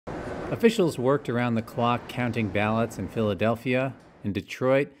Officials worked around the clock counting ballots in Philadelphia, in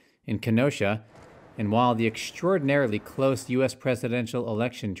Detroit, in Kenosha, and while the extraordinarily close U.S. presidential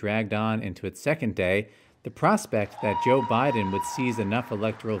election dragged on into its second day, the prospect that Joe Biden would seize enough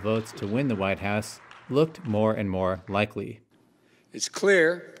electoral votes to win the White House looked more and more likely. It's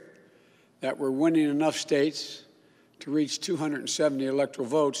clear that we're winning enough states to reach 270 electoral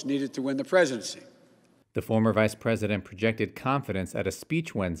votes needed to win the presidency. The former vice president projected confidence at a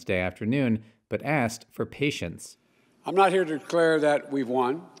speech Wednesday afternoon, but asked for patience. I'm not here to declare that we've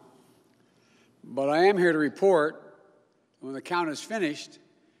won, but I am here to report that when the count is finished,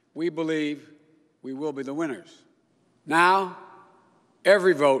 we believe we will be the winners. Now,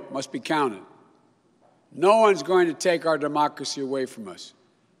 every vote must be counted. No one's going to take our democracy away from us.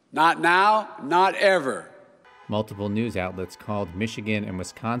 Not now, not ever. Multiple news outlets called Michigan and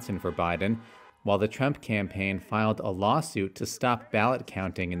Wisconsin for Biden, while the Trump campaign filed a lawsuit to stop ballot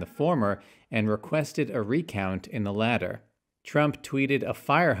counting in the former and requested a recount in the latter. Trump tweeted a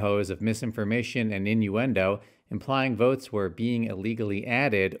fire hose of misinformation and innuendo, implying votes were being illegally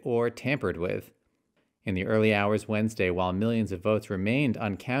added or tampered with. In the early hours Wednesday, while millions of votes remained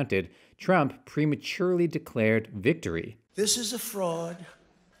uncounted, Trump prematurely declared victory. This is a fraud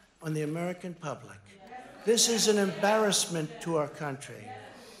on the American public. This is an embarrassment to our country.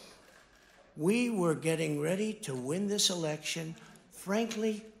 We were getting ready to win this election.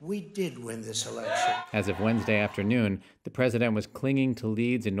 Frankly, we did win this election. As of Wednesday afternoon, the president was clinging to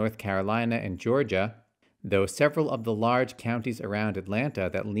leads in North Carolina and Georgia, though several of the large counties around Atlanta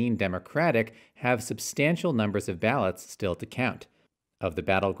that lean Democratic have substantial numbers of ballots still to count. Of the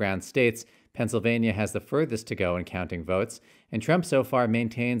battleground states, Pennsylvania has the furthest to go in counting votes, and Trump so far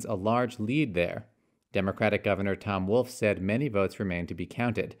maintains a large lead there. Democratic Governor Tom Wolf said many votes remain to be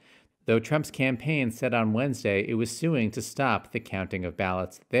counted, though Trump's campaign said on Wednesday it was suing to stop the counting of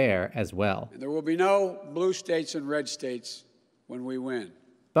ballots there as well. And there will be no blue states and red states when we win.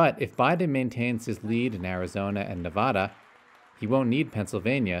 But if Biden maintains his lead in Arizona and Nevada, he won't need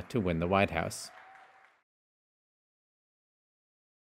Pennsylvania to win the White House.